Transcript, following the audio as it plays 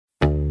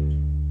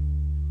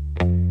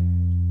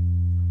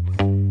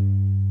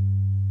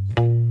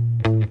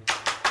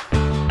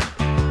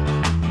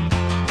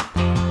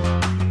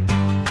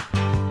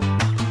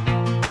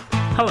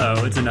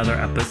It's another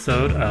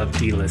episode of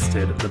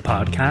Dlisted, the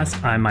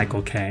podcast. I'm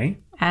Michael K.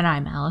 And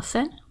I'm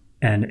Allison.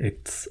 And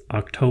it's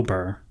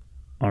October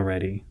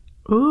already.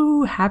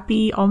 Ooh,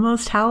 happy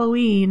almost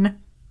Halloween.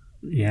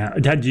 Yeah.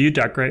 Dad, do you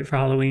decorate for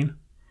Halloween?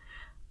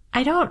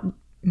 I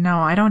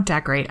don't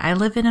decorate. I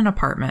live in an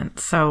apartment,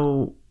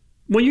 so...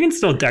 Well, you can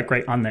still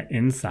decorate on the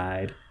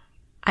inside.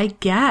 I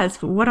guess,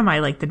 but what am I,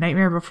 like the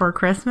Nightmare Before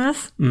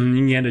Christmas? You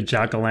can get a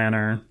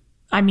jack-o'-lantern.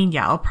 I mean,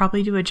 yeah, I'll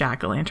probably do a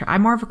jack-o'-lantern.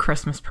 I'm more of a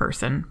Christmas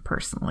person,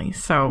 personally,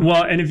 so...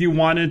 Well, and if you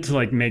wanted to,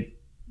 like, make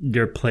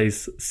your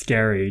place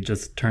scary,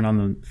 just turn on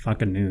the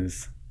fucking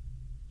news.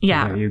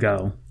 Yeah. There you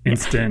go.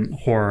 Instant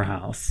horror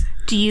house.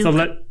 Do you...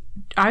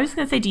 I was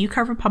going to say, do you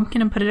carve a pumpkin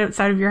and put it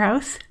outside of your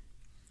house?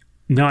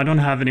 No, I don't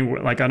have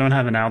anywhere... Like, I don't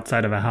have an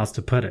outside of a house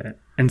to put it.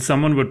 And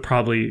someone would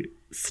probably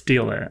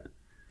steal it.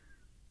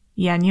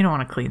 Yeah, and you don't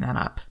want to clean that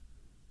up.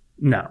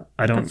 No,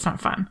 I don't... That's not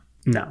fun.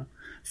 No.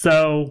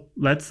 So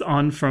let's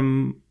move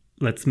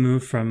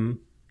from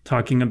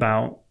talking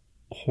about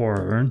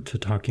horror to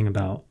talking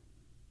about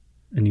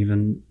an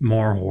even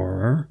more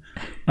horror.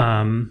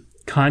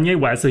 Kanye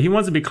West. So he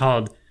wants to be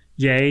called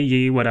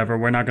Ye, whatever.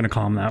 We're not going to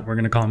call him that. We're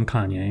going to call him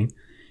Kanye.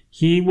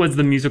 He was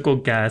the musical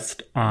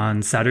guest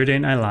on Saturday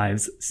Night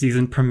Live's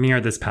season premiere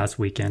this past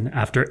weekend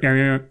after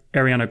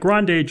Ariana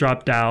Grande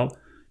dropped out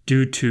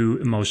due to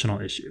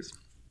emotional issues.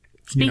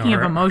 Speaking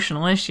of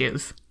emotional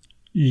issues.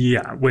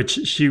 Yeah,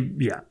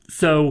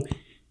 So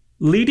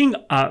leading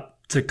up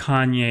to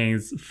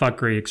Kanye's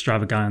fuckery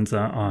extravaganza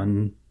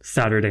on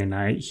Saturday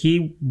night,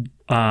 he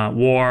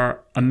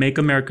wore a Make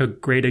America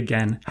Great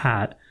Again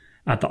hat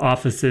at the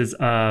offices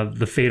of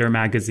the Fader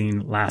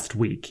magazine last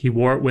week. He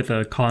wore it with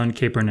a Colin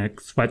Kaepernick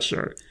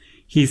sweatshirt.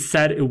 He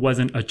said it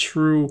wasn't a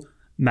true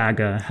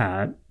MAGA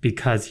hat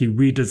because he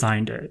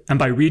redesigned it. And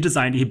by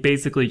redesigned, he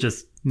basically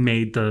just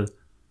made the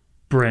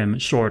brim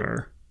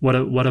shorter. What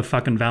a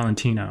fucking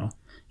Valentino.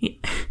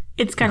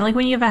 It's kind of like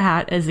when you have a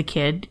hat as a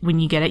kid,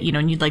 when you get it,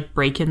 and you'd like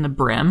break in the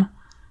brim.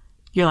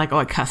 You're like, oh,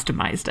 I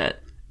customized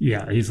it.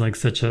 Yeah, he's like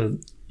such a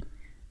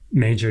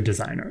major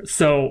designer.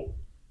 So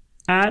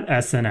at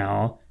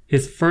SNL,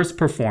 his first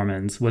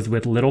performance was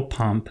with Lil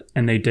Pump,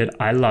 and they did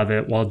I Love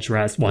It while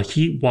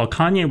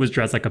Kanye was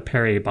dressed like a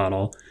Perrier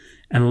bottle,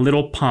 and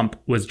Lil Pump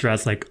was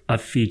dressed like a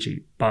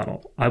Fiji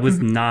bottle. I was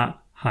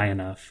not high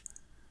enough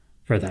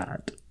for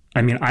that.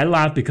 I mean, I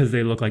laughed because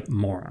they look like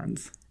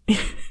morons.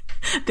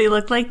 They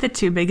look like the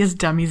two biggest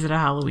dummies at a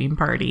Halloween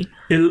party.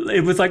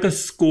 It was like a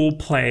school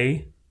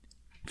play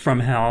from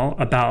hell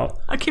about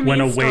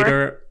when a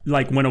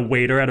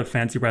waiter at a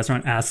fancy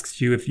restaurant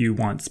asks you if you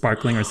want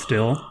sparkling or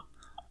still.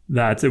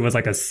 It was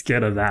like a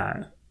skit of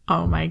that.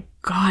 Oh my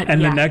God.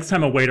 And the next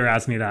time a waiter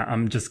asks me that,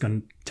 I'm just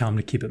going to tell him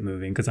to keep it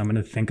moving because I'm going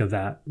to think of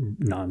that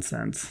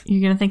nonsense.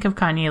 You're going to think of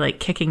Kanye like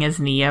kicking his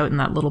knee out in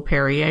that little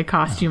Perrier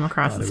costume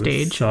across the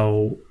stage. It was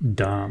so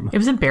dumb. It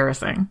was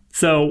embarrassing.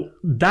 So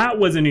that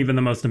wasn't even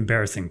the most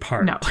embarrassing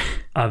part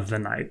of the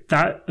night.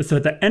 So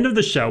at the end of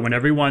the show, when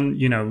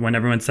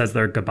everyone says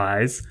their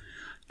goodbyes,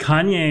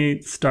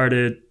 Kanye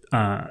started,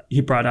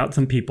 he brought out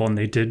some people and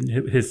they did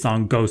his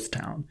song Ghost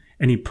Town.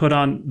 And he put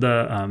on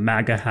the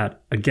MAGA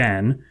hat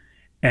again.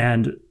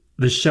 And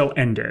the show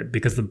ended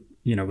because it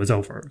was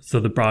over. So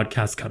the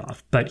broadcast cut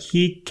off. But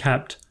he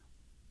kept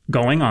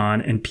going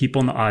on, and people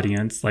in the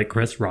audience, like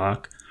Chris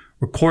Rock,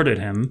 recorded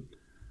him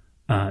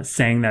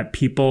saying that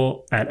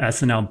people at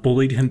SNL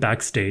bullied him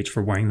backstage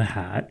for wearing the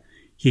hat.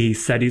 He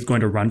said he's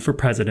going to run for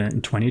president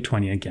in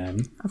 2020 again.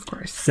 Of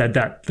course. Said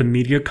that the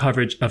media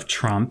coverage of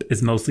Trump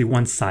is mostly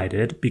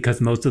one-sided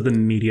because most of the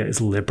media is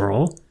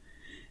liberal.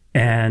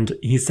 And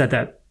he said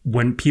that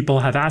when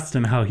people have asked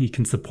him how he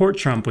can support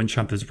Trump when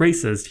Trump is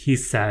racist, he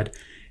said,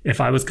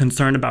 if I was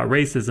concerned about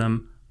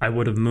racism, I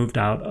would have moved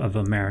out of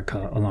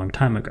America a long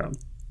time ago.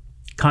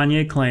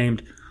 Kanye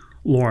claimed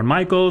Lorne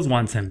Michaels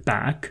wants him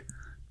back.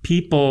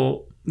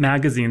 People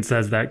magazine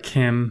says that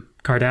Kim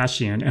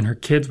Kardashian and her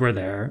kids were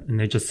there and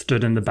they just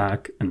stood in the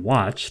back and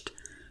watched.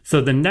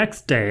 So the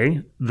next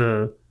day,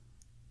 the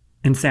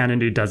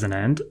insanity doesn't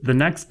end. The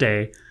next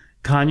day,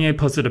 Kanye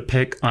posted a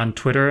pic on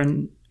Twitter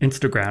and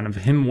Instagram of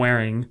him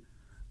wearing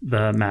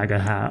the MAGA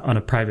hat on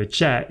a private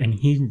jet, and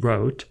he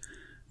wrote,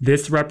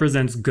 "This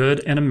represents good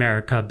in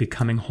America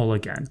becoming whole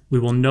again. We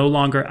will no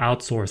longer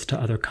outsource to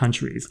other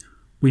countries.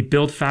 We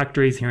build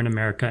factories here in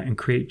America and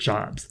create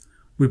jobs.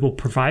 We will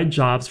provide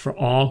jobs for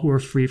all who are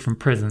free from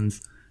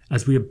prisons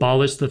as we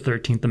abolish the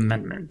 13th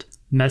Amendment.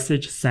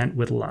 Message sent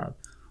with love."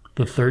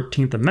 The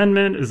 13th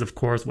Amendment is, of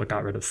course, what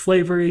got rid of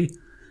slavery.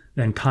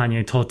 Then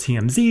Kanye told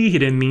TMZ he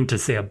didn't mean to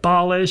say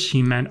abolish,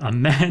 he meant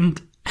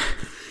amend.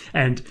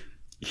 And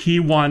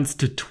he wants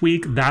to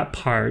tweak that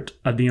part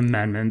of the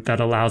amendment that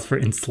allows for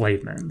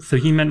enslavement. So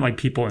he meant like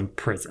people in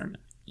prison.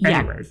 Yeah.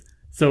 Anyways,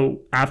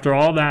 so after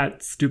all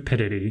that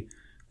stupidity,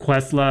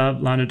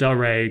 Questlove, Lana Del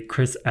Rey,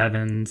 Chris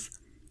Evans,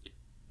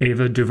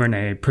 Ava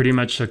DuVernay pretty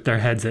much shook their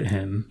heads at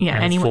him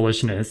and his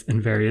foolishness in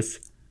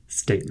various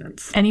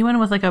statements. Anyone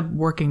with like a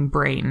working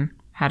brain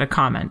had a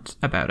comment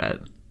about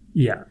it.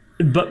 Yeah.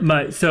 But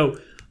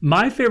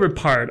my favorite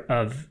part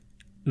of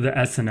the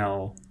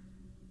SNL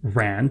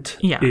rant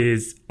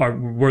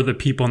were the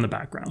people in the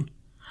background,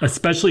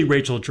 especially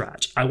Rachel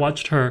Dratch. I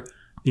watched her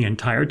the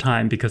entire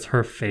time because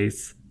her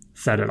face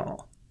said it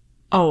all.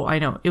 Oh, I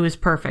know. It was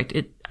perfect.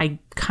 I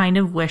kind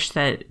of wish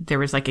that there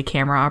was like a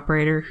camera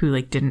operator who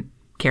like didn't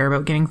care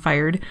about getting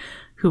fired,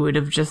 who would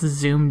have just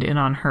zoomed in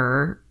on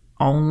her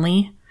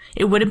only.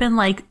 It would have been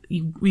like,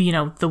 you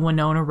know, the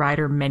Winona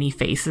Ryder many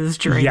faces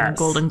during the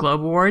Golden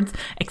Globe Awards,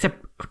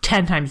 except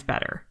 10 times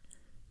better.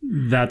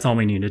 That's all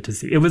we needed to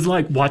see. It was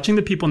like watching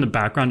the people in the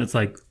background. It's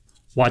like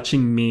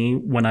watching me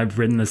when I've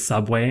ridden the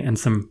subway and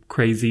some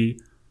crazy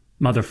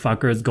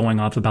motherfucker is going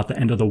off about the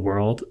end of the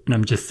world. And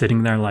I'm just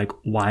sitting there like,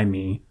 why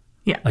me?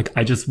 Yeah. Like,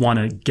 I just want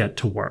to get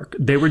to work.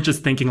 They were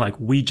just thinking like,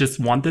 we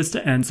just want this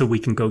to end so we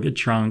can go get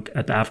drunk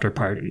at the after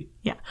party.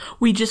 Yeah.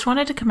 We just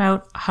wanted to come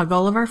out, hug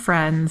all of our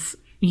friends,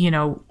 you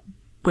know,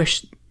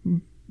 wish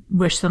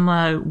them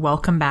a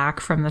welcome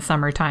back from the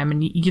summertime.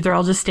 And they're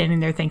all just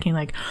standing there thinking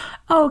like,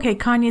 oh, okay,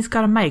 Kanye's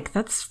got a mic.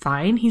 That's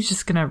fine. He's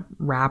just going to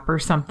rap or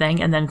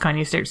something. And then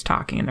Kanye starts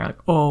talking and they're like,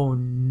 oh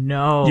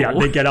no. Yeah.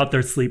 They get out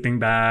their sleeping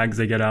bags.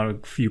 They get out a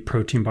few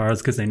protein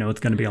bars because they know it's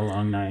going to be a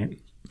long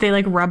night. They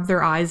like rub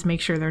their eyes,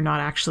 make sure they're not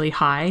actually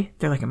high.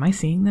 They're like, am I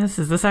seeing this?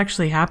 Is this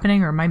actually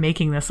happening? Or am I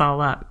making this all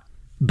up?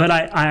 But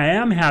I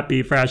am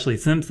happy for Ashlee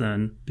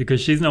Simpson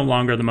because she's no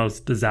longer the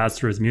most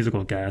disastrous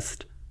musical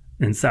guest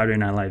in Saturday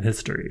Night Live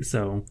history.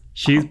 So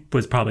she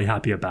was probably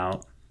happy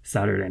about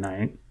Saturday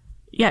night.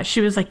 Yeah, she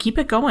was like, keep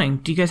it going.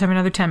 Do you guys have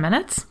another 10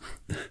 minutes?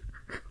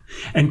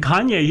 And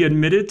Kanye, he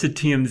admitted to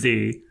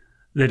TMZ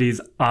that he's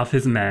off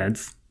his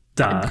meds.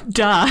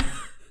 Duh.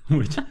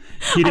 Which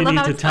he didn't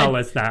need to tell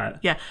us that.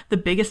 Yeah, the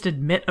biggest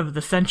admit of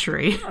the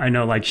century. I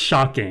know, like,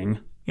 shocking.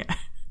 Yeah.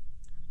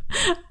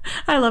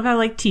 I love how,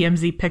 like,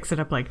 TMZ picks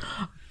it up like,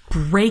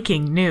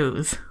 breaking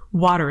news.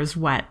 Water is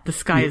wet. The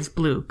sky is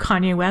blue.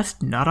 Kanye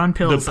West, not on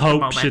pills the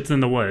Pope shits in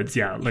the woods.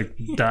 Yeah, like,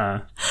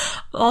 duh.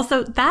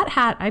 Also, that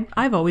hat,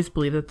 I've always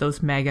believed that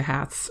those MAGA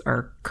hats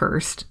are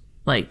cursed.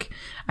 Like,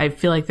 I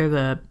feel like they're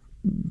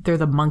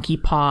the monkey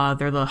paw.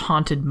 They're the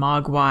haunted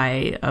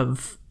mogwai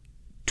of,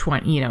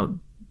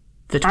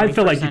 I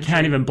feel like you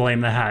can't even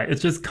blame the hat.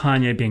 It's just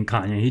Kanye being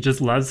Kanye. He just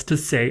loves to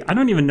say, I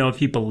don't even know if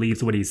he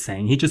believes what he's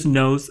saying. He just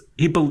knows,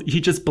 he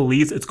just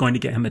believes it's going to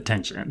get him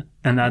attention.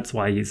 And that's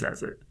why he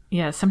says it.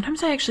 Yeah,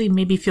 sometimes I actually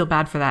maybe feel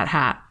bad for that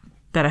hat,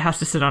 that it has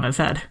to sit on his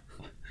head.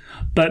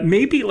 But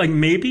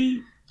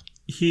maybe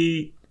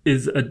he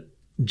is a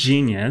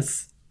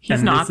genius.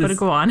 He's not, but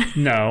go on.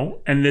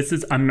 No, and this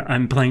is,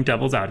 I'm playing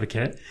devil's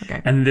advocate.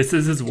 Okay. And this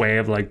is his way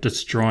of like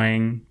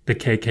destroying the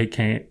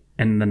KKK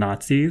and the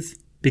Nazis.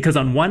 Because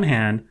on one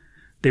hand,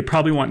 they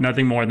probably want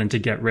nothing more than to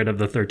get rid of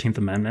the 13th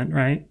Amendment,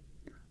 right?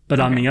 But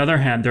on the other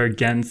hand, they're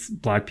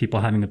against Black people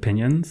having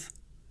opinions.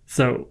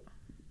 So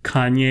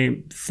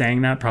Kanye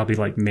saying that probably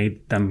like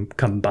made them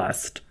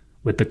combust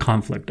with the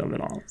conflict of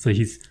it all. So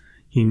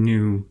he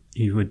knew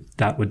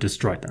that would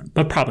destroy them,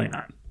 but probably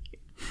not.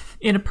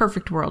 In a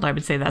perfect world, I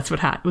would say that's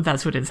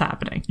what is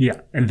happening.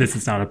 Yeah, and this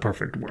is not a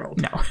perfect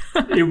world. No.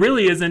 It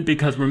really isn't,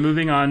 because we're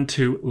moving on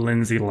to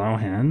Lindsay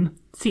Lohan.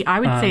 See, I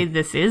would say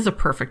this is a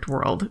perfect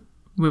world,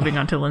 moving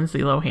on to Lindsay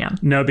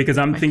Lohan. No, because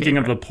I'm thinking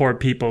of the poor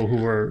people who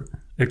were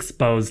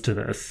exposed to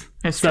this.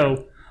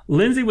 So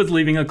Lindsay was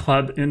leaving a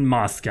club in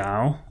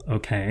Moscow,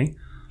 okay,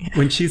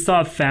 when she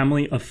saw a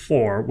family of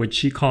 4, which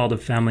she called a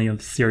family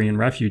of Syrian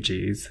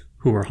refugees,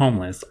 who were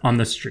homeless, on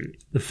the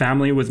street. The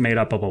family was made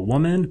up of a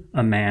woman,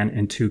 a man,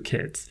 and 2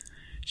 kids.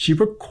 She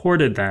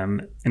recorded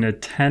them in a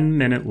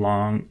 10-minute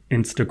long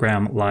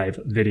Instagram live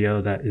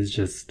video that is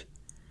just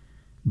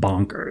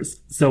bonkers.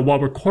 So while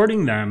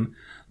recording them,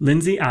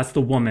 Lindsay asked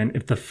the woman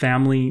if the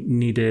family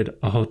needed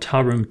a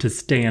hotel room to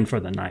stay in for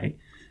the night,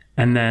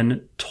 and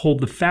then told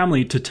the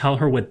family to tell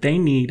her what they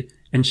need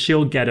and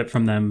she'll get it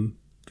from them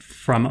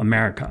from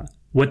America.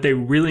 What they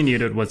really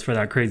needed was for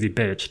that crazy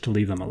bitch to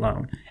leave them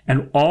alone.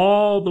 And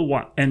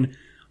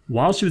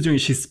while she was doing it,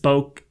 she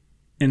spoke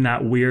in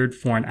that weird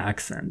foreign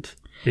accent.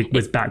 It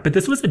was back, but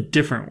this was a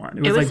different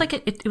one.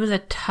 It was a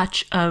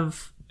touch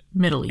of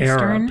Middle Eastern.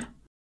 Arab.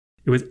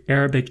 It was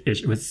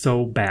Arabic-ish. It was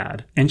so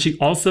bad. And she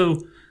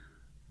also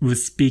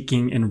was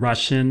speaking in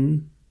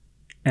Russian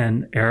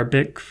and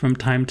Arabic from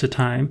time to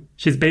time.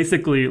 She's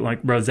basically like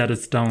Rosetta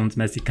Stone's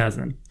messy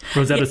cousin.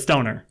 Rosetta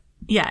Stoner.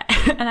 Yeah,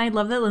 and I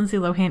love that Lindsay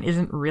Lohan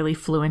isn't really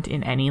fluent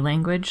in any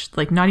language,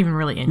 like not even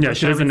really English. Yeah,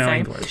 she doesn't know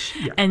English.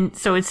 Yeah. And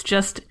so it's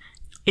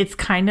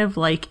kind of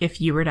like if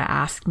you were to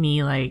ask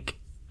me like,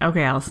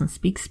 okay, Allison,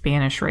 speak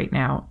Spanish right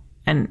now.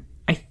 And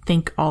I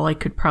think all I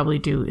could probably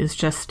do is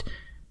just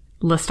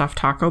list off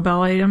Taco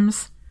Bell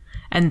items.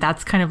 And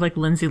that's kind of like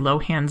Lindsay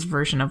Lohan's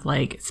version of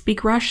like,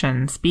 speak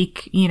Russian,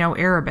 speak,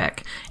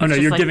 Arabic. Oh no,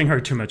 you're giving her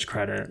too much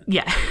credit.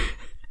 Yeah.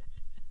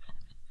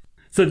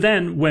 So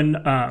then when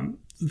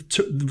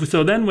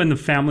the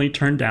family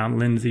turned down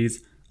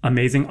Lindsay's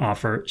amazing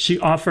offer, she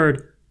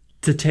offered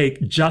to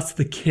take just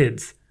the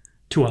kids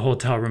to a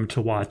hotel room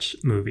to watch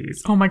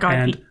movies. Oh my God.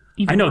 And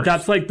I know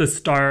that's like the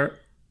star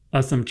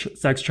some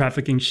sex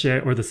trafficking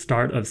shit or the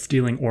start of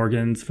stealing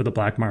organs for the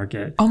black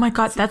market. Oh my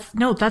God.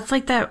 That's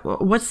like that.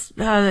 What's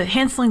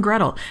Hansel and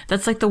Gretel?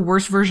 That's like the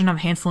worst version of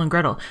Hansel and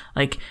Gretel.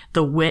 Like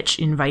the witch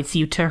invites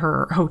you to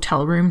her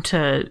hotel room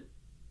to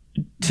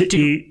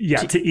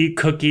eat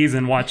cookies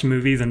and watch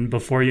movies. And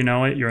before you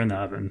know it, you're in the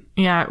oven.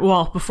 Yeah.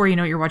 Well, before you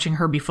know it, you're watching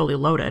her be fully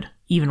loaded.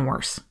 Even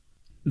worse.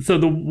 So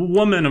the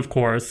woman, of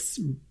course,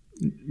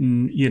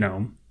 you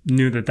know,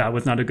 knew that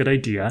was not a good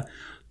idea.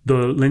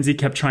 Lindsay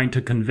kept trying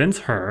to convince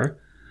her.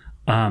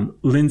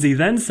 Lindsay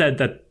then said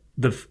that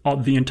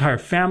the entire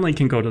family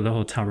can go to the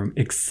hotel room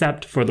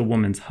except for the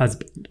woman's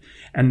husband.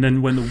 And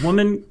then when the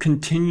woman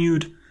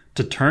continued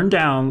to turn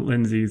down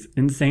Lindsay's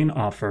insane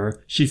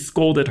offer, she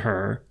scolded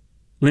her.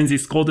 Lindsay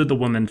scolded the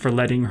woman for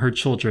letting her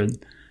children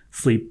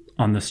sleep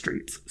on the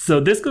streets. So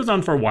this goes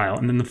on for a while.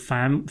 And then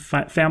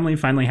the family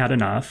finally had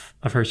enough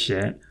of her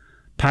shit,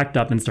 packed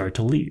up and started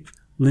to leave.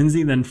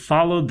 Lindsay then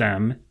followed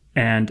them,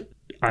 and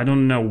I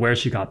don't know where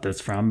she got this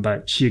from,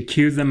 but she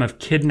accused them of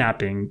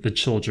kidnapping the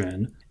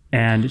children,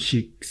 and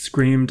she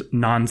screamed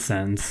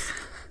nonsense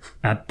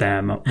at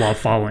them while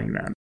following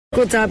them.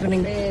 What's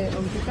happening?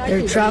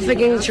 They're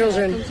trafficking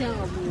children.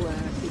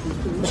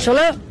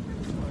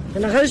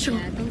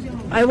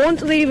 I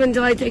won't leave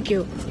until I take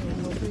you.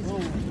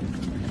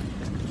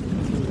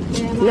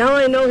 Now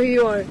I know who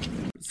you are.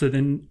 So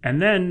then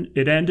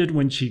it ended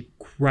when she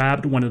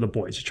grabbed one of the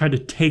boys. She tried to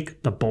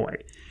take the boy.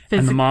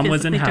 And the mom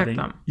wasn't having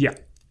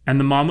And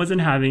the mom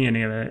wasn't having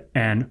any of it.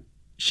 And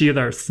she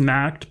either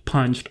smacked,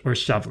 punched, or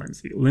shoved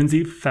Lindsay.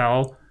 Lindsay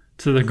fell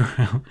to the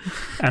ground.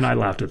 And I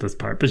laughed at this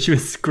part. But she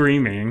was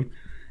screaming.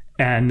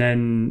 And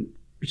then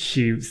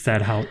she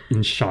said how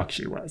in shock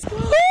she was.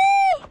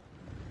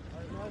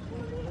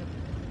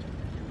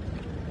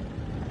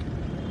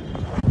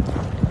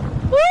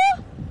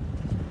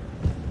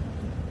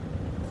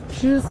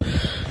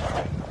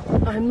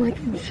 I'm like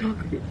in shock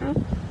right now.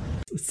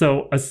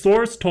 So a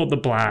source told The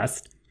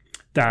Blast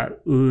that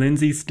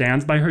Lindsay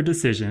stands by her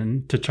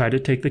decision to try to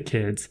take the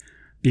kids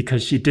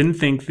because she didn't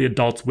think the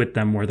adults with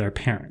them were their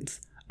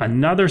parents.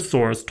 Another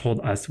source told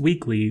Us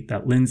Weekly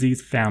that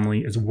Lindsay's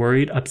family is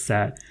worried,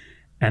 upset,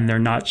 and they're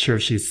not sure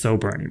if she's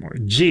sober anymore.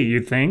 Gee, you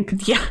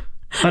think? Yeah.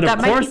 But of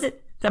course...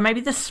 That might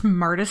be the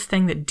smartest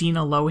thing that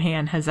Dina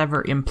Lohan has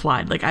ever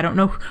implied. Like, I don't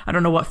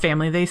know what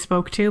family they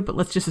spoke to, but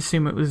let's just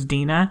assume it was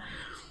Dina.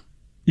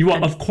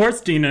 Of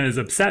course Dina is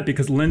upset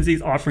because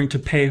Lindsay's offering to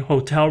pay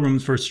hotel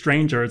rooms for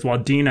strangers while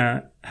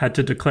Dina had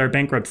to declare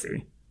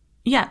bankruptcy.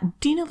 Yeah,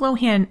 Dina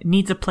Lohan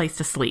needs a place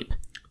to sleep.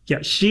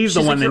 Yeah, she's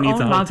the one that needs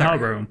a hotel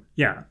room.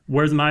 Yeah,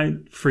 where's my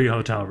free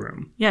hotel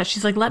room? Yeah,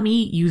 she's like, let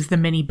me use the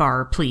mini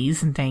bar,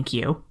 please, and thank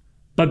you.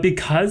 But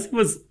because it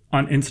was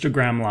on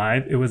Instagram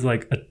Live, it was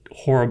like a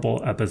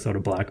horrible episode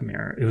of Black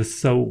Mirror. It was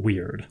so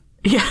weird.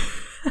 Yeah,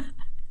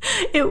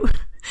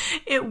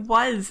 it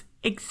was.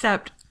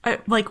 Except,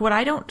 like, what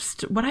I don't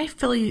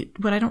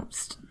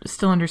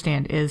still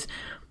understand is,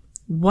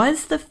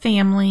 was the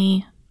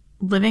family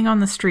living on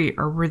the street,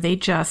 or were they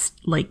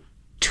just like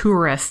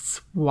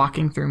tourists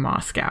walking through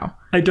Moscow?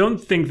 I don't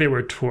think they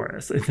were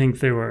tourists. I think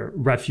they were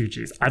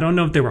refugees. I don't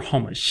know if they were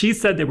homeless. She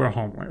said they were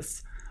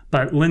homeless,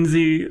 but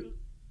Lindsay,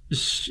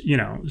 she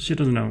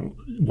doesn't know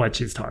what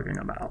she's talking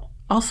about.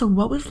 Also,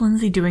 what was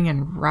Lindsay doing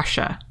in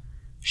Russia?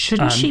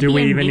 Shouldn't she be in Mykonos? Do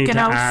we even need to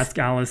ask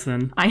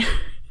Allison?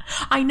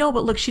 I know,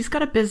 but look, she's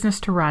got a business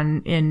to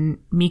run in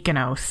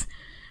Mykonos.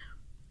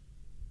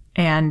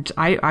 And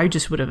I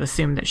just would have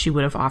assumed that she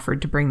would have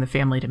offered to bring the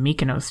family to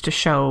Mykonos to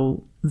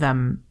show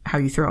them how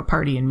you throw a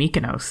party in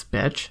Mykonos,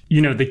 bitch.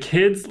 The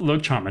kids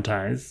look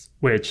traumatized,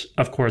 which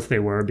of course they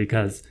were,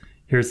 because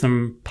here's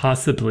some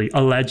possibly,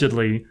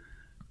 allegedly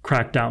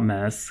cracked out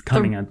mess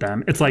coming at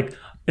them. It's like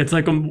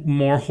a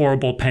more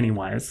horrible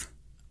Pennywise.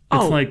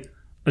 It's like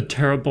a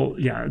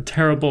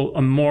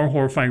more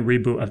horrifying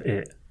reboot of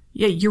It.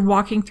 Yeah, you're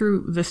walking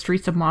through the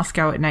streets of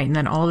Moscow at night, and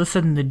then all of a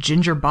sudden the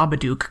ginger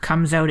Babadook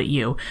comes out at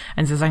you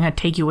and says, I'm going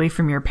to take you away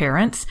from your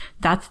parents.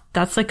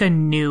 That's like a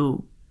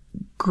new,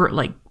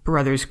 like,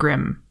 Brothers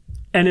Grimm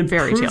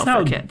fairy tale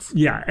for kids.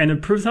 Yeah, and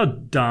it proves how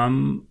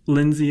dumb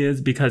Lindsay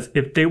is, because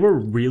if they were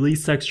really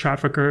sex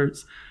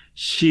traffickers,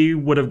 she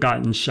would have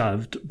gotten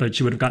shoved, but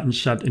she would have gotten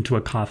shoved into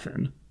a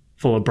coffin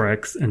full of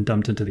bricks and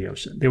dumped into the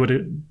ocean. They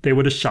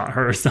would have shot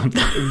her or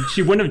something.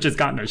 She wouldn't have just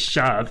gotten a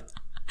shove.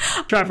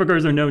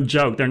 Traffickers are no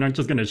joke. They're not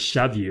just going to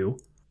shove you.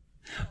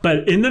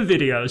 But in the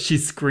video, she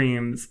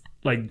screams,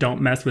 like,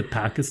 don't mess with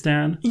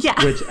Pakistan. Yeah.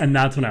 And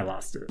that's when I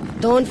lost it.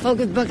 Don't fuck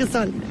with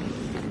Pakistan.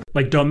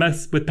 Like, don't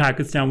mess with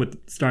Pakistan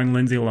starring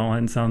Lindsay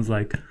Lohan sounds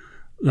like,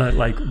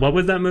 what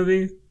was that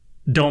movie?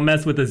 Don't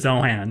mess with the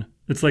Zohan.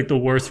 It's like the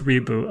worst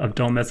reboot of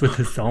Don't Mess with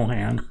the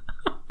Zohan.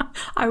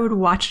 I would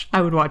watch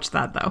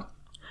that, though.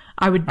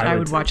 I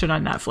would watch it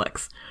on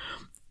Netflix.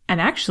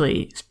 And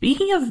actually,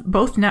 speaking of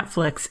both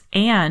Netflix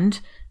and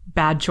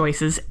Bad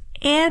Choices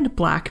and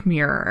Black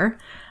Mirror,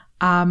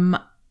 I'm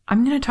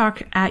going to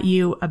talk at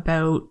you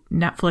about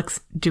Netflix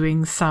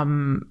doing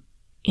some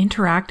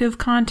interactive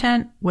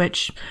content,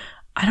 which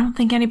I don't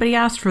think anybody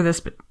asked for this,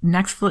 but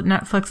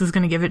Netflix is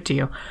going to give it to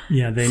you.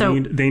 Yeah,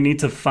 they need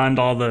to fund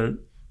all the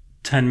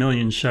 10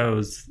 million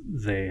shows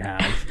they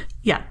have.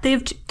 Yeah,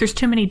 there's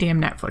too many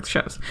damn Netflix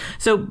shows.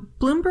 So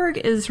Bloomberg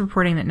is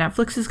reporting that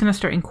Netflix is going to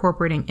start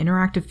incorporating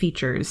interactive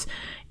features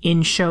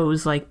in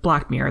shows like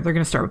Black Mirror. They're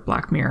going to start with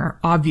Black Mirror,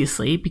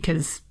 obviously,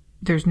 because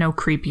there's no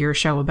creepier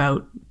show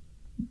about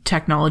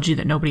technology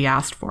that nobody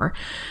asked for.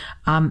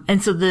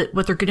 And so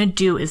what they're going to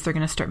do is they're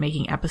going to start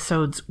making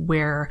episodes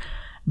where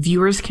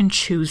viewers can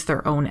choose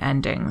their own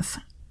endings.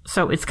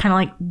 So it's kind of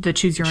like the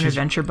Choose Your Own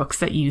Adventure books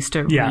that you used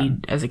to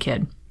read as a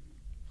kid.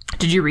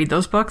 Did you read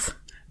those books?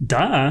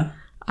 Duh.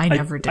 I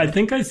never did. I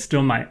think I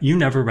still might. You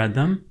never read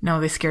them?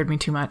 No, they scared me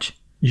too much.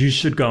 You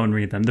should go and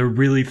read them. They're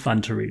really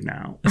fun to read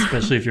now,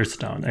 especially if you're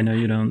stoned. I know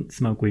you don't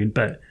smoke weed,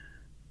 but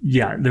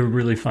yeah, they're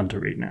really fun to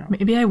read now.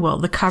 Maybe I will.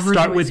 The covers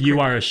start with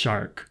You Are a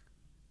Shark.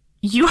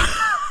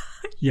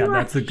 Yeah,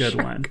 that's a good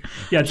one.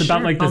 Yeah, it's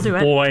about like this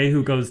boy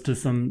who goes to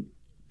some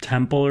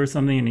temple or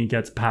something and he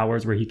gets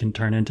powers where he can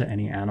turn into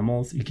any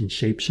animals. He can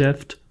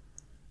shapeshift.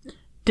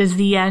 Does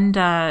the end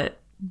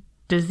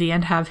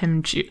have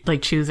him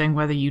choosing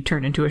whether you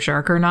turn into a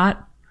shark or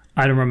not?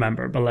 I don't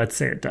remember, but let's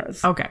say it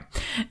does. Okay.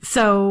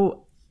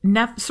 So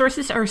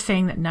sources are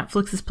saying that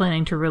Netflix is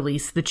planning to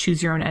release the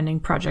Choose Your Own Ending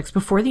projects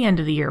before the end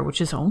of the year,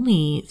 which is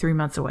only 3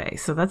 months away.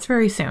 So that's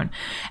very soon.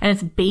 And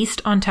it's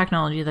based on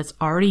technology that's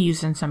already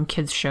used in some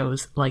kids'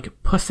 shows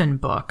like Puss in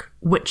Book,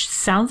 which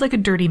sounds like a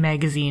dirty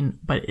magazine,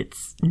 but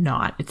it's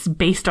not. It's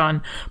based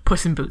on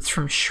Puss in Boots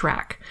from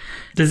Shrek.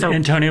 Does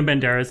Antonio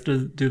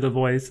Banderas do the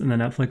voice in the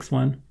Netflix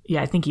one?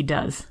 Yeah, I think he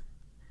does.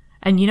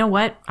 And you know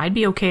what? I'd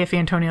be okay if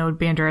Antonio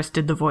Banderas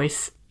did the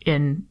voice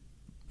in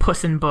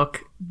Puss in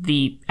Book,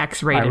 the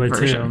X-rated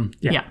version.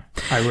 Too. Yeah.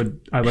 I would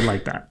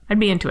like that. I'd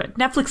be into it.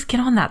 Netflix, get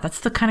on that.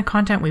 That's the kind of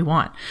content we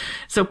want.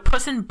 So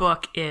Puss in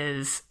Book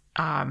is,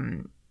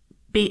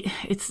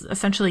 it's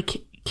essentially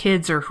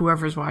kids or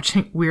whoever's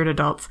watching, weird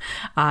adults,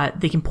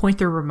 they can point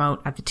their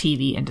remote at the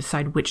TV and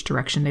decide which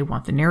direction they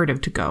want the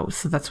narrative to go.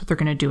 So that's what they're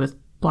going to do with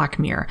Black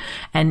Mirror.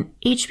 And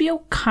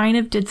HBO kind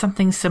of did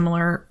something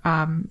similar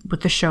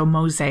with the show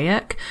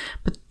Mosaic,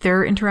 but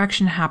their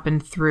interaction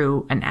happened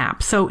through an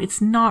app. So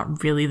it's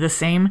not really the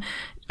same.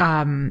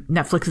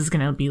 Netflix is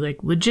going to be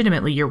like,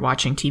 legitimately, you're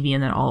watching TV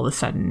and then all of a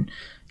sudden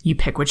you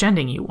pick which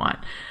ending you want.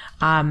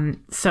 And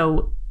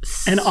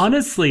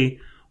honestly,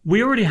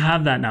 we already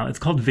have that now. It's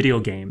called video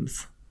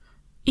games.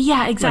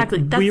 Yeah, exactly.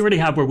 Like, we already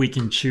have where we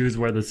can choose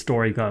where the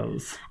story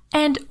goes.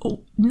 And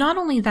not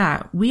only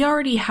that, we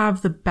already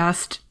have the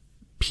best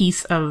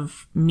piece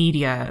of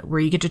media where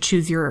you get to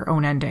choose your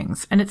own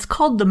endings. And it's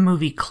called the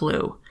movie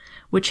Clue,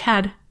 which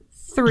had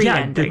 3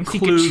 endings. The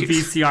Clue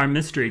VCR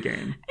mystery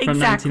game from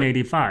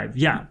 1985.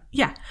 Yeah.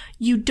 Yeah.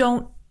 You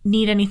don't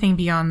need anything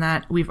beyond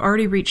that. We've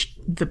already reached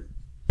the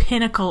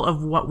pinnacle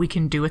of what we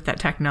can do with that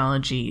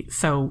technology.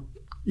 So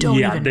don't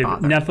even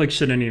bother. Netflix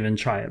shouldn't even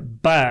try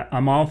it. But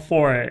I'm all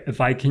for it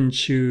if I can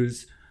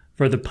choose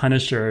for the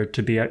Punisher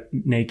to be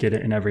naked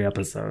in every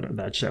episode of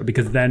that show,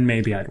 because then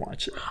maybe I'd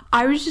watch it.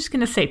 I was just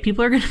going to say,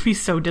 people are going to be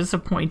so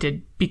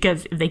disappointed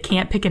because if they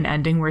can't pick an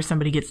ending where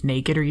somebody gets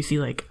naked or you see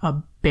like a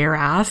bare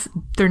ass,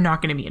 they're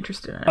not going to be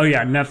interested in it. Oh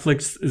yeah,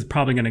 Netflix is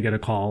probably going to get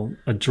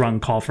a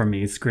drunk call from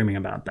me screaming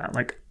about that.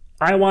 Like,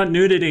 I want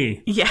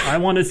nudity. Yeah. I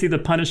want to see the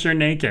Punisher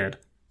naked.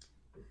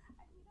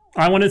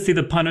 I want to see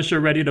the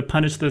Punisher ready to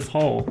punish this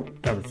hole.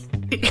 That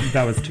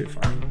was too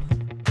far.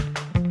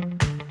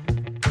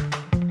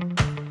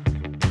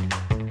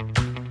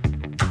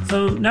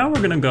 So now we're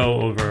going to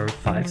go over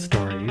 5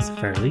 stories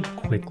fairly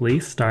quickly,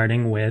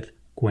 starting with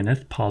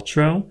Gwyneth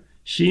Paltrow.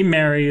 She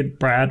married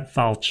Brad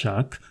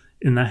Falchuk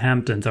in the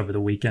Hamptons over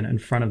the weekend in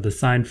front of the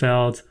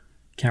Seinfelds.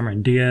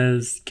 Cameron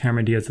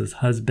Diaz's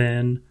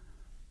husband,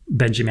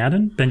 Benji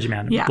Madden,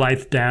 yeah.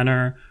 Blythe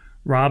Danner,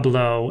 Rob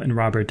Lowe, and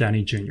Robert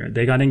Downey Jr.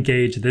 They got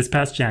engaged this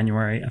past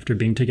January after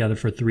being together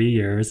for 3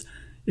 years.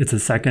 It's a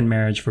second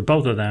marriage for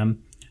both of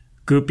them.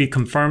 Goopy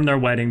confirmed their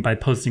wedding by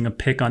posting a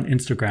pic on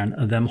Instagram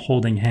of them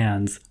holding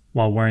hands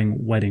while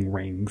wearing wedding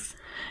rings,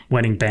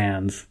 wedding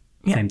bands,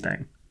 same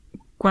thing.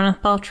 Gwyneth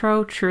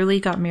Paltrow truly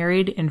got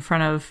married in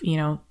front of,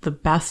 the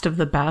best of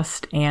the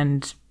best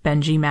and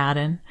Benji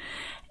Madden.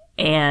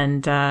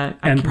 And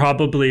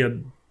probably a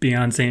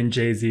Beyonce and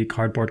Jay-Z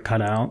cardboard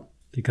cutout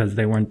because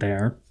they weren't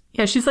there.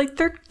 Yeah, she's like,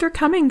 they're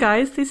coming,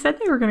 guys. They said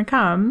they were going to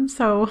come,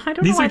 so I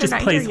don't know why they're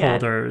not here yet.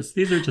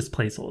 These are just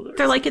placeholders.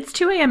 They're like, it's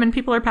 2 a.m. and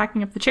people are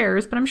packing up the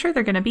chairs, but I'm sure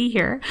they're going to be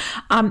here.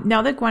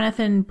 Now that Gwyneth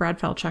and Brad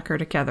Falchuk are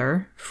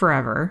together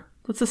forever,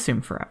 let's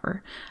assume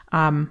forever.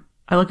 I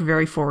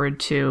look forward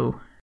to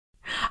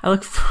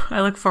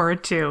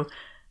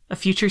a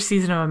future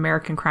season of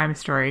American Crime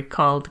Story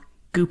called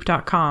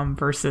Goop.com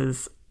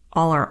versus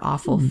all our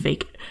awful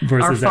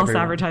our false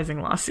advertising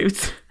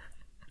lawsuits.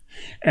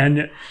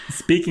 And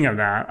speaking of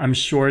that, I'm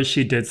sure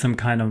she did some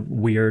kind of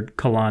weird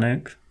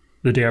colonic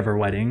the day of her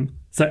wedding.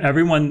 So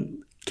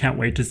everyone can't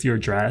wait to see her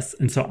dress.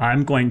 And so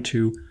I'm going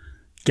to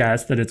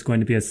guess that it's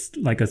going to be a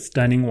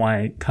stunning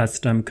white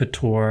custom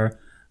couture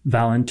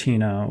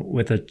Valentino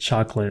with a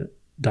chocolate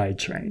dyed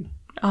train.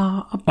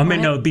 I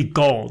mean, no, it'd be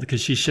gold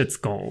because she shits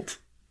gold.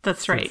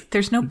 That's right.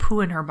 There's no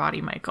poo in her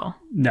body, Michael.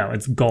 No,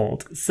 it's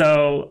gold.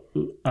 So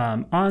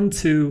on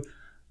to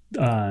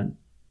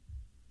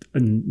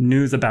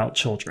news about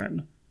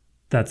children.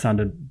 That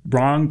sounded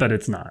wrong, but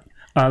it's not.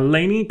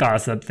 Lainey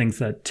Gossip thinks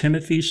that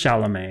Timothy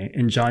Chalamet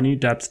and Johnny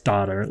Depp's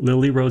daughter,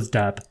 Lily Rose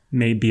Depp,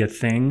 may be a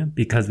thing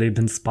because they've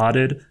been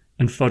spotted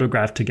and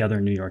photographed together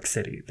in New York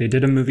City. They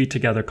did a movie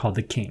together called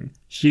The King.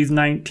 She's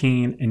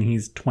 19 and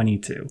he's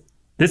 22.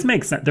 This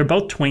makes sense. They're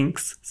both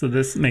twinks, so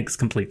this makes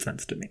complete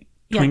sense to me.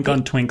 Twink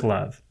on twink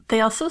love.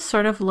 They also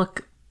sort of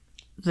look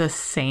the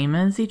same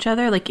as each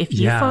other. Like if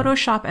you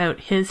Photoshop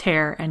out his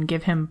hair and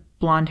give him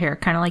blonde hair,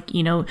 kind of like, do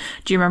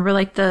you remember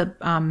like the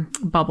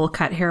bubble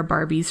cut hair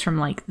Barbies from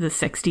like the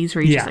 60s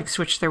where you just like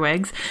switch their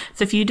wigs?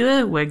 So if you do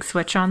a wig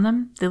switch on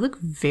them, they look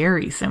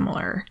very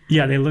similar.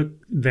 Yeah, they look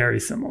very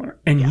similar.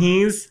 And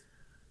he's,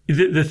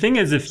 the thing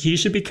is, if he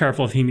should be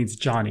careful if he meets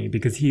Johnny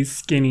because he's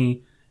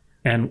skinny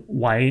and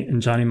white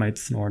and Johnny might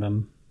snort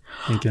him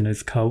thinking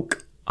his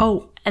Coke.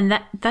 Oh, and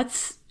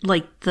that's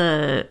like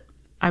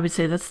I would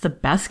say that's the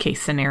best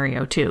case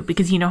scenario too,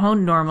 because you know how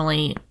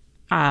normally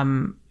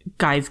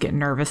guys get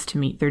nervous to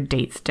meet their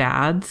dates'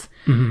 dads.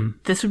 Mm-hmm.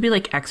 This would be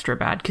like extra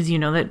bad because you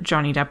know that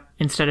Johnny Depp,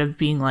 instead of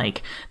being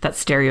like that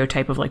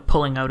stereotype of like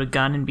pulling out a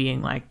gun and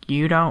being like,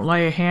 you don't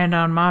lay a hand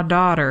on my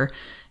daughter,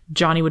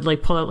 Johnny would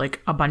like pull out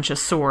like a bunch of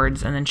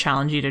swords and then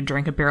challenge you to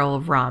drink a barrel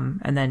of rum,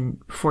 and then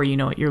before you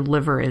know it, your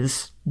liver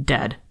is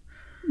dead.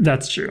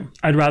 That's true.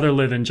 I'd rather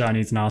live in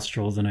Johnny's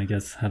nostrils than I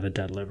guess have a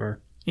dead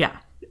liver. Yeah.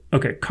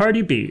 Okay,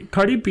 Cardi B.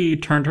 Cardi B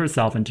turned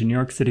herself into New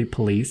York City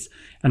police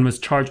and was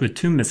charged with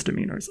 2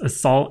 misdemeanors,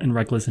 assault and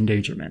reckless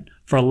endangerment,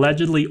 for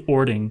allegedly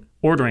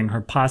ordering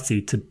her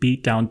posse to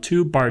beat down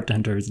 2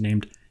 bartenders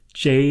named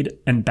Jade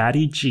and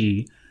Batty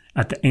G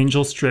at the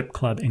Angel Strip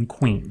Club in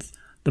Queens.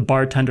 The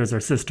bartenders are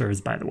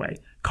sisters, by the way.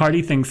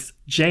 Cardi thinks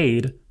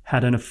Jade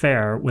had an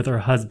affair with her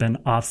husband,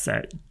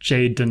 Offset.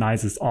 Jade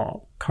denies this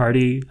all.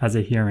 Cardi has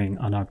a hearing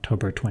on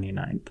October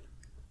 29th.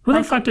 Who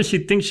the fuck does she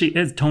think she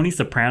is? Tony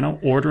Soprano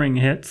ordering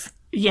hits?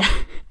 Yeah.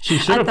 She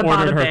should have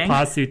ordered her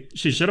posse.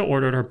 She should have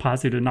ordered her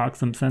posse to knock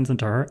some sense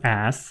into her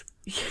ass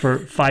for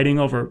fighting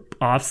over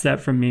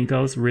Offset from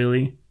Migos.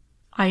 Really?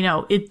 I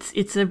know.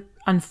 It's a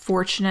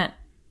unfortunate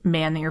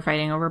man that you're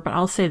fighting over, but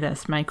I'll say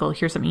this, Michael.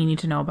 Here's something you need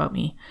to know about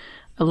me.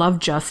 I love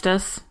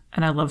justice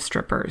and I love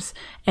strippers.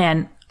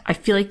 And I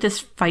feel like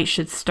this fight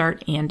should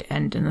start and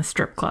end in the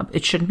strip club.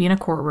 It shouldn't be in a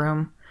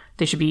courtroom.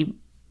 They should be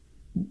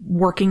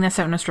working this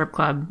out in a strip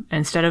club.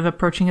 Instead of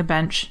approaching a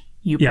bench,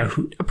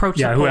 approach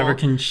the pole. Whoever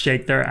can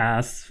shake their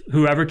ass,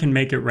 whoever can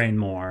make it rain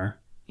more.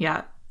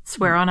 Yeah,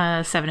 swear on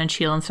a 7-inch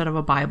heel instead of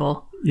a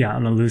Bible. Yeah,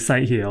 on a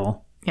lucite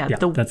heel. Yeah,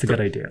 that's a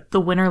good idea.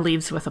 The winner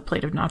leaves with a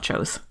plate of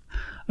nachos.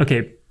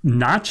 Okay,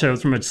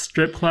 nachos from a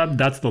strip club,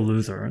 that's the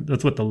loser.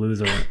 That's what the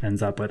loser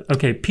ends up with.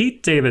 Okay,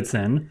 Pete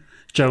Davidson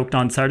joked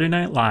on Saturday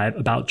Night Live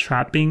about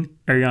trapping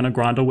Ariana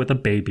Grande with a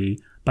baby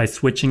by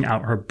switching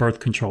out her birth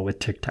control with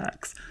Tic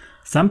Tacs.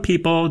 Some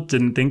people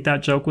didn't think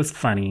that joke was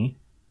funny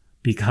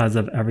because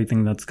of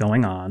everything that's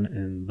going on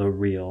in the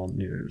real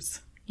news.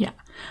 Yeah.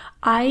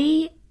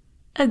 I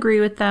agree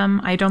with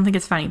them. I don't think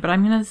it's funny, but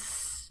I'm going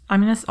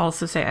to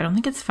also say I don't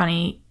think it's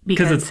funny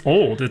because it's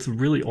old. It's a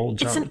really old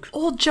joke. It's an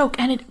old joke.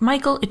 And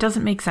Michael, it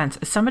doesn't make sense.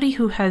 As somebody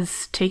who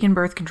has taken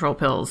birth control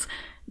pills,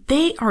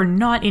 they are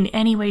not in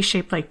any way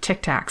shaped like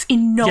Tic Tacs.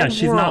 In no world. Yeah,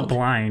 she's not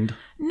blind.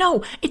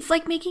 No, it's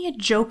like making a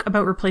joke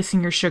about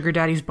replacing your sugar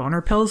daddy's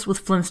boner pills with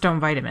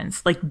Flintstone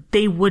vitamins. Like,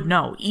 they would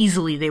know.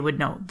 Easily they would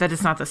know that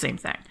it's not the same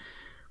thing.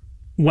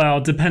 Well,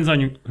 it depends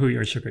on who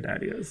your sugar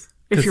daddy is.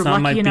 If you're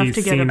lucky enough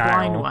to get a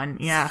blind one,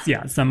 yeah.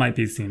 Yeah, some might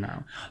be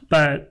senile.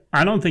 But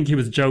I don't think he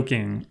was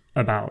joking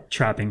about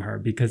trapping her,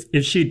 because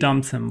if she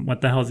dumps him,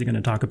 what the hell is he going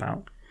to talk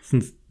about?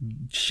 Since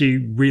she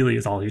really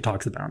is all he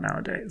talks about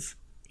nowadays.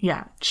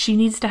 Yeah, she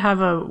needs to have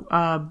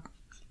a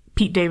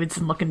Pete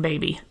Davidson-looking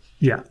baby.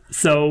 Yeah,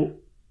 so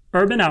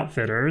Urban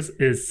Outfitters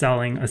is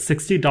selling a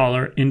 $60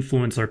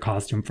 influencer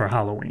costume for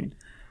Halloween.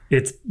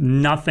 It's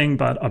nothing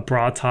but a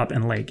bra top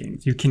and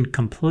leggings. You can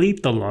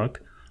complete the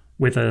look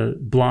with a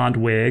blonde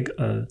wig,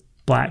 a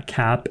black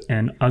cap,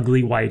 and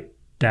ugly white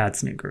dad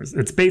sneakers.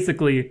 It's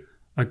basically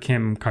a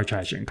Kim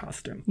Kardashian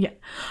costume. Yeah.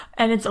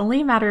 And it's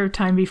only a matter of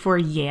time before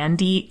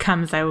Yandy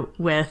comes out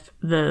with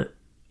a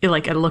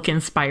look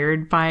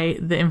inspired by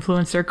the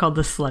influencer called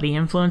the Slutty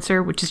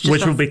Influencer, which is just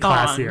which will be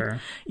thong. Classier.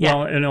 Yeah.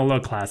 Well, it'll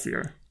look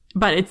classier.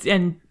 But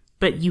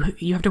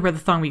you have to wear the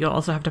thong, but you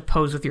also have to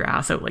pose with your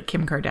ass out like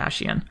Kim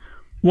Kardashian.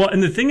 Well,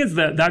 and the thing is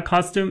that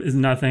costume is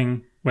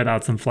nothing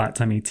without some flat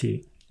tummy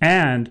tea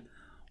and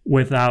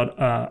without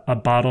a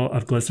bottle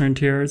of glycerin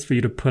tears for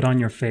you to put on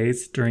your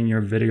face during your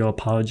video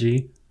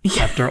apology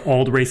after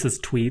old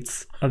racist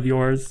tweets of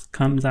yours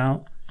comes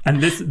out.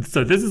 And this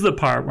is the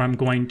part where I'm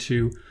going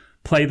to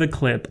play the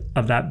clip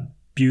of that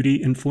beauty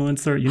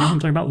influencer. You know what I'm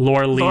talking about?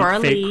 Laura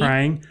Lee, fake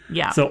crying.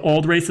 Yeah. So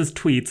old racist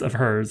tweets of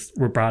hers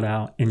were brought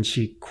out and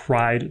she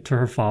cried to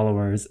her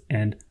followers.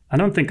 And I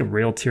don't think a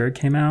real tear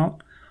came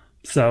out.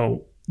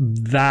 So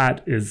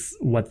that is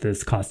what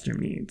this costume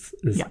needs,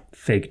 is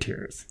fake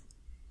tears.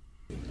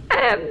 I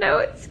have no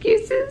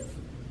excuses.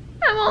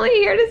 I'm only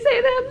here to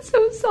say that I'm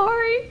so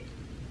sorry.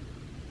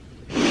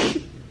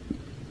 And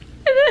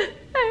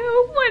I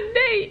hope one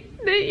day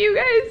that you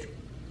guys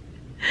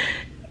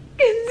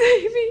can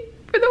save me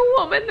for the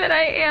woman that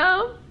I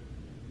am.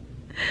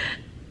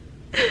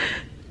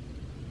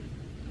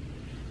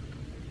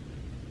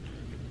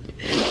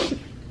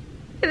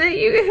 And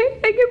that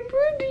I can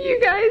prove to you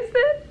guys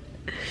that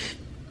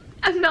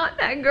I'm not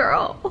that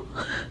girl.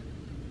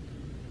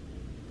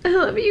 I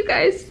love you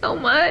guys so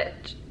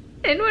much.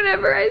 And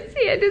whenever I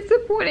see a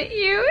disappointed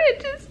you,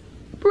 it just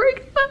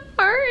breaks my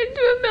heart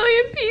into a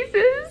million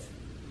pieces.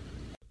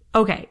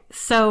 Okay,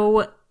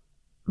 so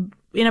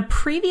in a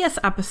previous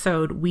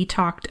episode, we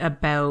talked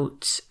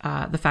about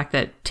the fact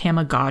that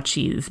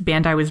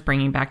Bandai was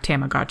bringing back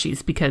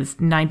Tamagotchis because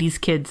 90s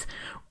kids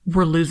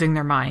were losing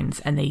their minds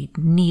and they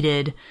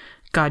needed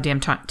goddamn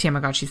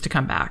Tamagotchis to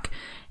come back.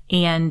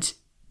 And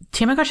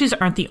Tamagotchis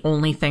aren't the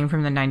only thing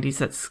from the 90s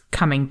that's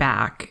coming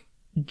back.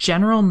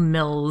 General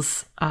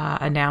Mills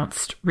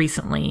announced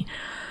recently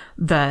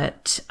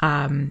that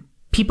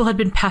people had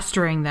been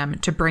pestering them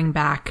to bring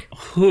back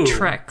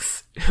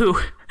Trix.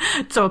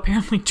 So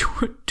apparently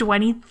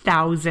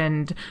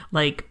 20,000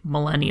 like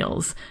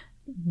millennials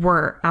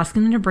were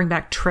asking them to bring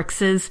back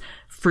Trix's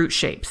fruit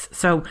shapes.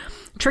 So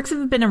Trix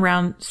have been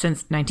around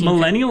since 1950.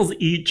 Millennials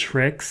eat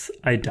Trix?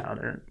 I doubt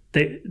it.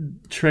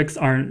 Trix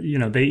aren't,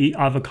 they eat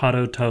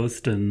avocado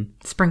toast and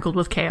sprinkled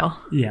with kale.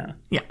 Yeah.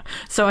 Yeah.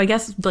 So I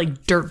guess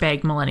like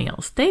dirtbag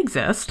millennials, they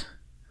exist.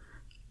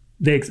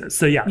 They exist.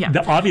 So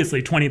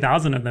obviously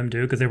 20,000 of them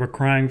do because they were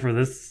crying for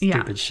this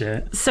stupid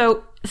shit.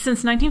 So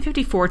since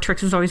 1954,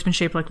 Trix has always been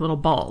shaped like little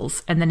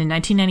balls. And then in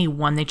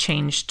 1991, they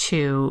changed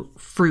to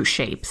fruit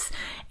shapes.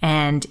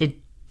 And in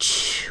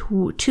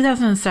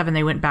 2007,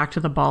 they went back to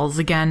the balls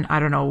again. I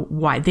don't know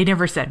why. They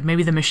never said.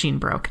 Maybe the machine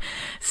broke.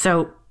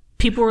 So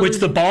people were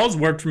the balls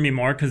worked for me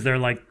more because they're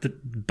like the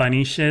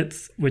bunny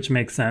shits, which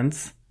makes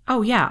sense.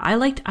 Oh yeah, I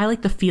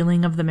like the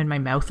feeling of them in my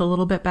mouth a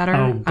little bit better.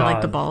 Oh, God. I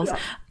like the balls.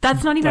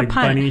 That's not even like a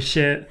pun. Bunny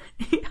shit.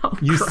 Oh,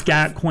 you gross.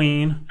 scat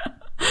queen.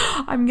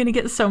 I'm gonna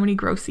get so many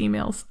gross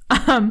emails.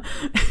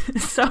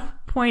 So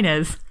point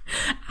is,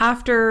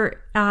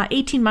 after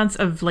 18 months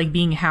of like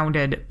being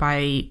hounded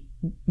by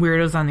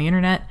weirdos on the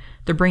internet,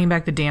 they're bringing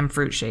back the damn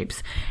fruit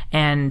shapes,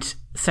 and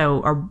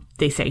so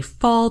they say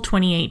fall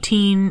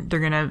 2018. They're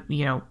gonna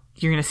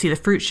you're going to see the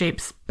fruit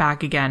shapes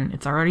back again.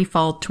 It's already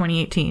fall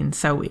 2018,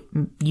 so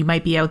you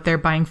might be out there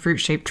buying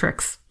fruit-shaped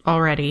Trix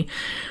already.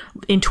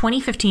 In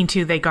 2015,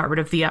 too, they got rid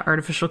of the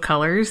artificial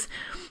colors,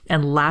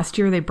 and last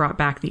year they brought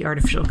back the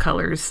artificial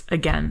colors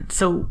again.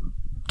 So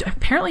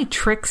apparently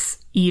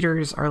Trix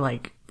eaters are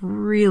like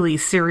really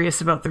serious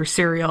about their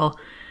cereal.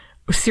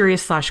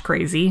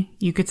 Serious/crazy,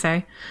 you could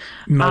say.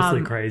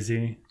 Mostly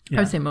crazy. Yeah.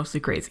 I would say mostly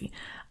crazy.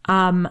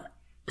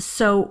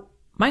 So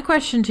my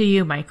question to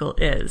you, Michael,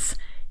 is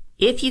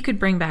if you could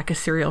bring back a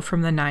cereal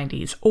from the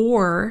 90s,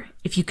 or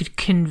if you could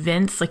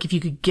if you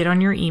could get on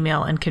your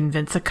email and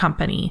convince a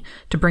company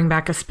to bring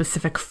back a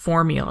specific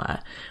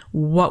formula,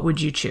 what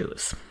would you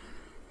choose?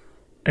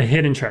 A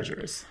Hidden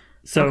Treasures.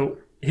 So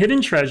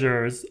Hidden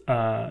Treasures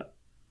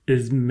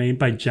is made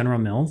by General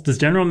Mills. Does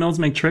General Mills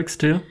make Trix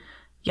too?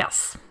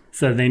 Yes.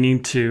 So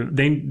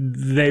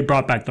they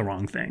brought back the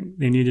wrong thing.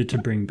 They needed to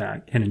bring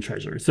back Hidden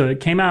Treasures. So it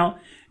came out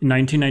in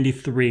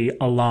 1993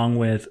 along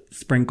with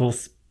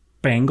Sprinkles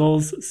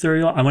Bangles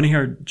cereal. I want to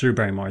hear Drew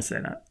Barrymore say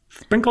that.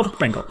 Sprinkles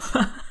Bangles.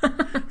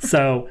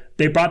 So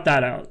they brought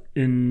that out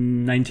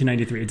in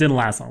 1993. It didn't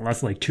last long. It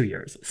lasted like 2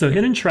 years. So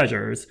Hidden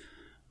Treasures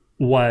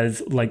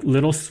was like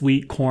little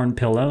sweet corn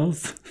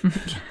pillows.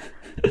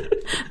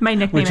 My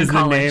nickname in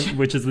college.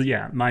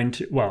 Mine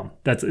too. Well,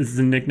 is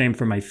the nickname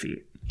for my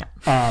feet.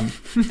 Yeah.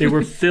 They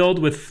were filled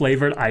with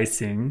flavored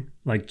icing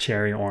like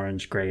cherry,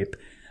 orange, grape.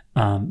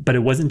 But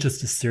it wasn't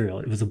just a cereal.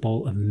 It was a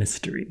bowl of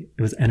mystery.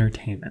 It was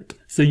entertainment.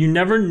 So you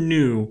never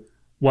knew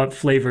what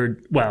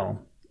flavored, well,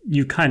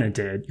 you kind of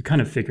did. You kind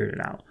of figured it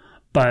out.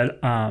 But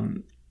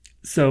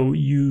so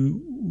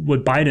you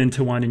would bite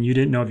into one and you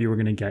didn't know if you were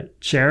going to get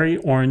cherry,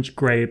 orange,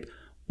 grape,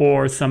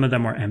 or some of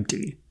them were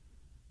empty.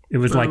 It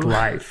was like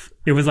life.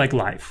 It was like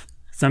life.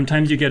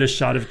 Sometimes you get a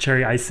shot of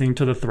cherry icing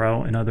to the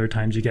throat and other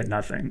times you get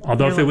nothing.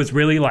 Although if it was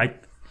really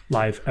like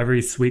life,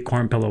 every sweet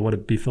corn pillow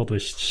would be filled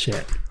with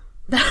shit.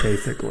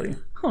 Basically.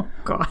 Oh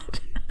God.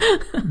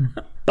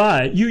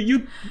 But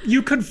you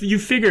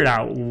figured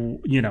out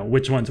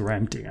which ones were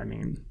empty. I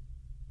mean,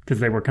 because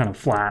they were kind of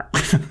flat.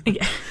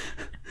 Yeah.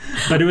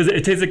 But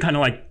it tasted kind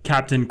of like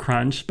Captain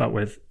Crunch, but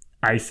with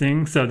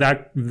icing. So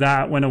that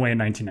went away in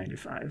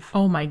 1995.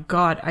 Oh my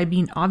God. I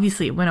mean,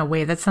 obviously it went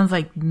away. That sounds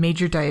like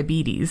major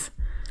diabetes.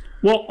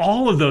 Well,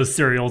 all of those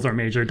cereals are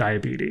major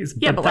diabetes.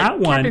 Yeah, but that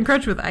like one, Captain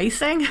Crunch with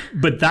icing.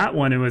 But that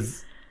one, it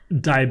was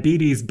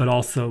diabetes, but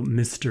also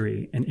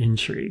mystery and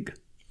intrigue.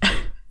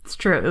 It's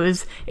true.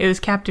 It was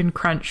Captain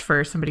Crunch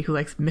for somebody who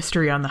likes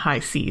mystery on the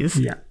high seas.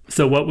 Yeah.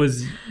 So what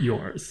was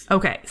yours?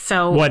 Okay,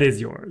 so What is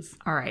yours?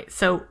 all right.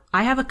 So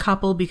I have a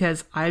couple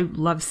because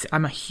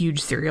I'm a huge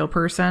cereal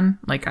person.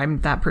 Like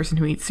I'm that person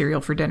who eats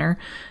cereal for dinner.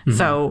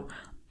 So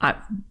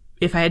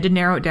if I had to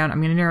narrow it down, I'm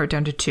going to narrow it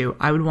down to 2.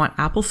 I would want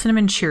apple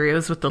cinnamon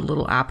Cheerios with the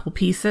little apple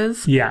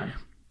pieces. Yeah.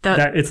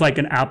 That it's like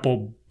an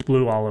apple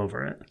blew all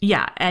over it.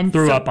 Yeah, and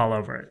Threw up all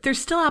over it. There's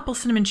still apple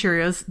cinnamon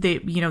Cheerios.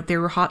 They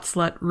were hot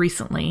slut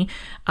recently,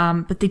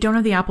 but they don't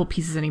have the apple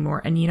pieces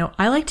anymore. And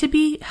I like to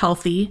be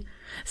healthy,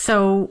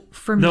 so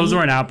for me, Those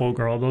weren't apple,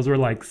 girl. Those were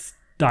like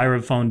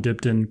styrofoam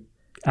dipped in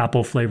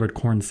apple flavored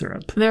corn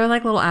syrup. they're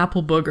like little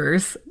apple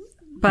boogers.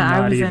 But I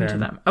Not was even. into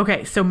them.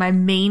 Okay, so my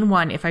main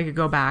one, if I could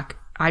go back,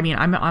 I mean,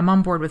 I'm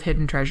on board with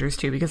Hidden Treasures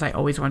too because I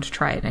always wanted to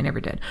try it and I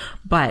never did.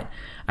 But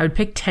I would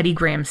pick Teddy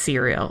Graham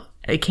cereal.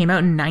 It came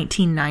out in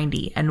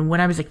 1990, and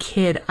when I was a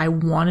kid, I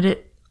wanted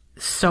it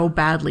so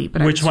badly.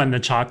 But Which one? The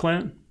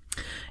chocolate?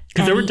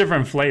 Because there were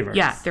different flavors.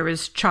 Yeah, there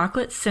was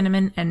chocolate,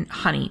 cinnamon, and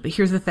honey. But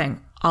here's the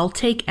thing. I'll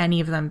take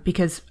any of them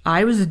because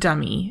I was a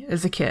dummy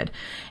as a kid.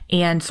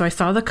 And so I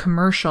saw the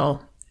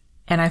commercial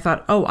and I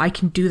thought, oh, I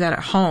can do that at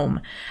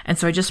home. And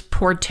so I just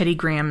poured Teddy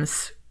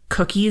Graham's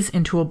cookies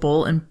into a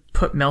bowl and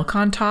put milk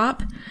on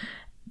top.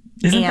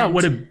 Isn't that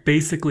what it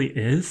basically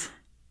is?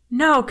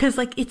 No, because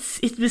like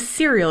it was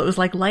cereal. It was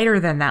like lighter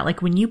than that.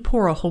 Like when you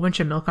pour a whole bunch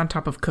of milk on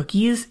top of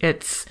cookies,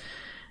 it's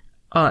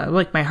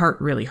like my heart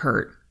really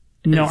hurt.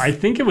 No, I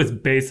think it was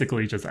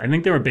basically I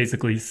think they were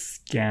basically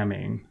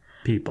scamming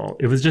people.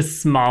 It was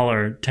just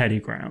smaller Teddy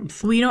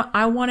Grahams. Well,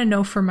 I want to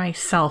know for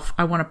myself.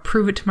 I want to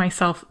prove it to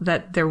myself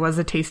that there was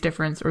a taste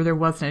difference or there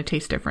wasn't a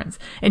taste difference.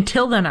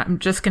 Until then, I'm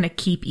just going to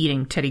keep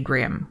eating Teddy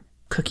Graham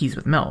cookies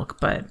with milk.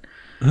 But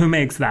Who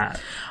makes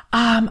that?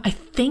 I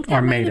think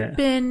that might have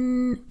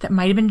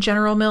been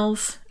General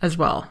Mills as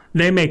well.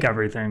 They make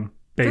everything,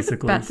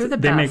 basically. They're the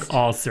They best. make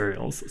all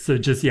cereals. So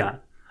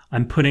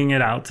I'm putting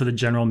it out to the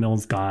General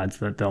Mills gods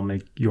that they'll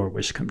make your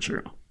wish come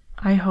true.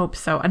 I hope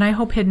so. And I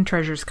hope Hidden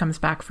Treasures comes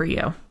back for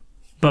you.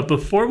 But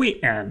before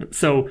we end,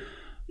 so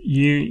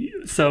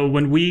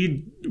when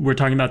we were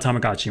talking about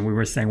Tamagotchi and we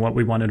were saying what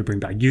we wanted to bring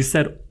back, you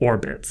said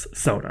Orbitz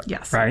soda.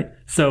 Yes. Right?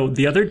 So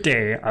the other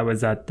day I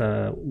was at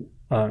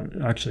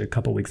actually a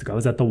couple weeks ago, I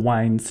was at the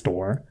wine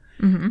store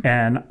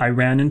and I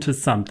ran into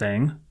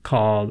something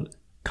called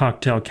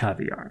cocktail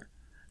caviar.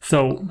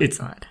 So it's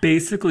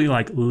basically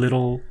like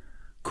little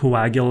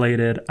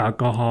coagulated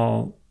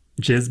alcohol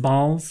jizz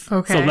balls.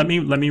 Okay. So let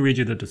me read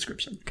you the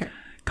description. Okay.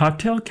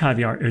 Cocktail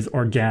caviar is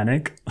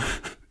organic,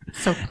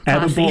 So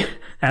classy.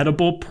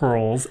 edible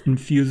pearls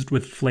infused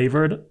with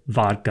flavored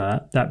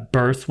vodka that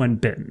bursts when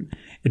bitten.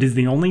 It is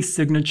the only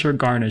signature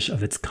garnish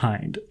of its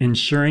kind,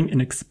 ensuring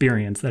an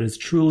experience that is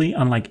truly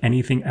unlike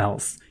anything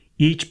else.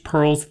 Each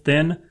pearl's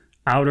thin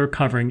outer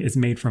covering is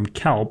made from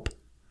kelp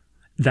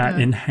that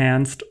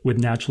enhanced with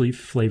naturally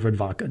flavored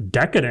vodka.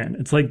 Decadent.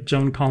 It's like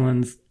Joan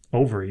Collins'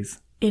 ovaries.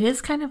 It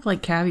is kind of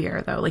like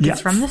caviar, though. Like Yes.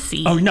 it's from the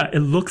sea. Oh, no, it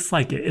looks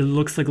like it. It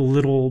looks like a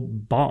little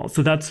ball.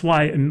 So that's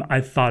why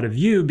I thought of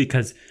you,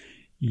 because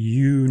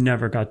you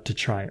never got to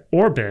try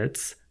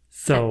Orbits.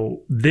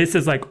 So this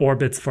is like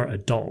Orbits for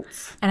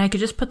adults. And I could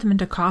just put them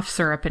into cough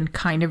syrup and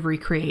kind of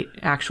recreate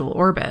actual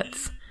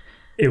Orbits.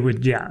 It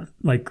would,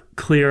 like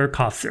clear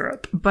cough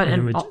syrup. But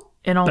And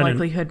in all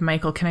likelihood,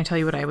 Michael, can I tell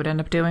you what I would end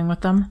up doing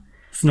with them?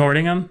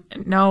 snorting them?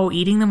 No,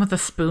 eating them with a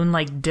spoon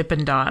like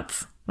Dippin'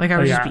 Dots. Like I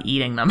would just be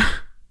eating them.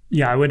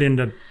 Yeah, I would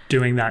end up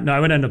doing that. No, I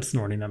would end up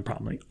snorting them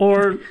probably.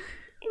 Or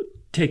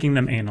taking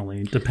them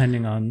anally,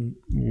 depending on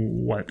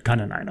what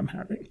kind of night I'm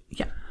having.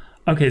 Yeah.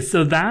 Okay,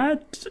 so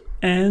that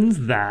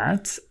ends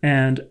that.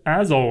 And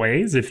as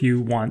always, if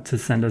you want to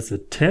send us a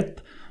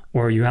tip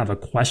or you have a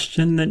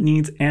question that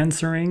needs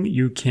answering,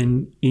 you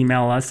can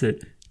email us at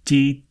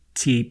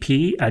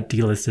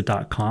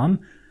dtp@dlisted.com.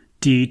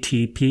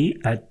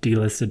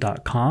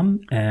 dtp@dlisted.com.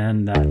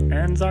 And that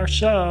ends our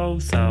show.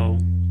 So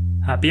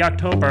happy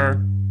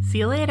October. See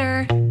you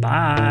later.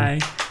 Bye.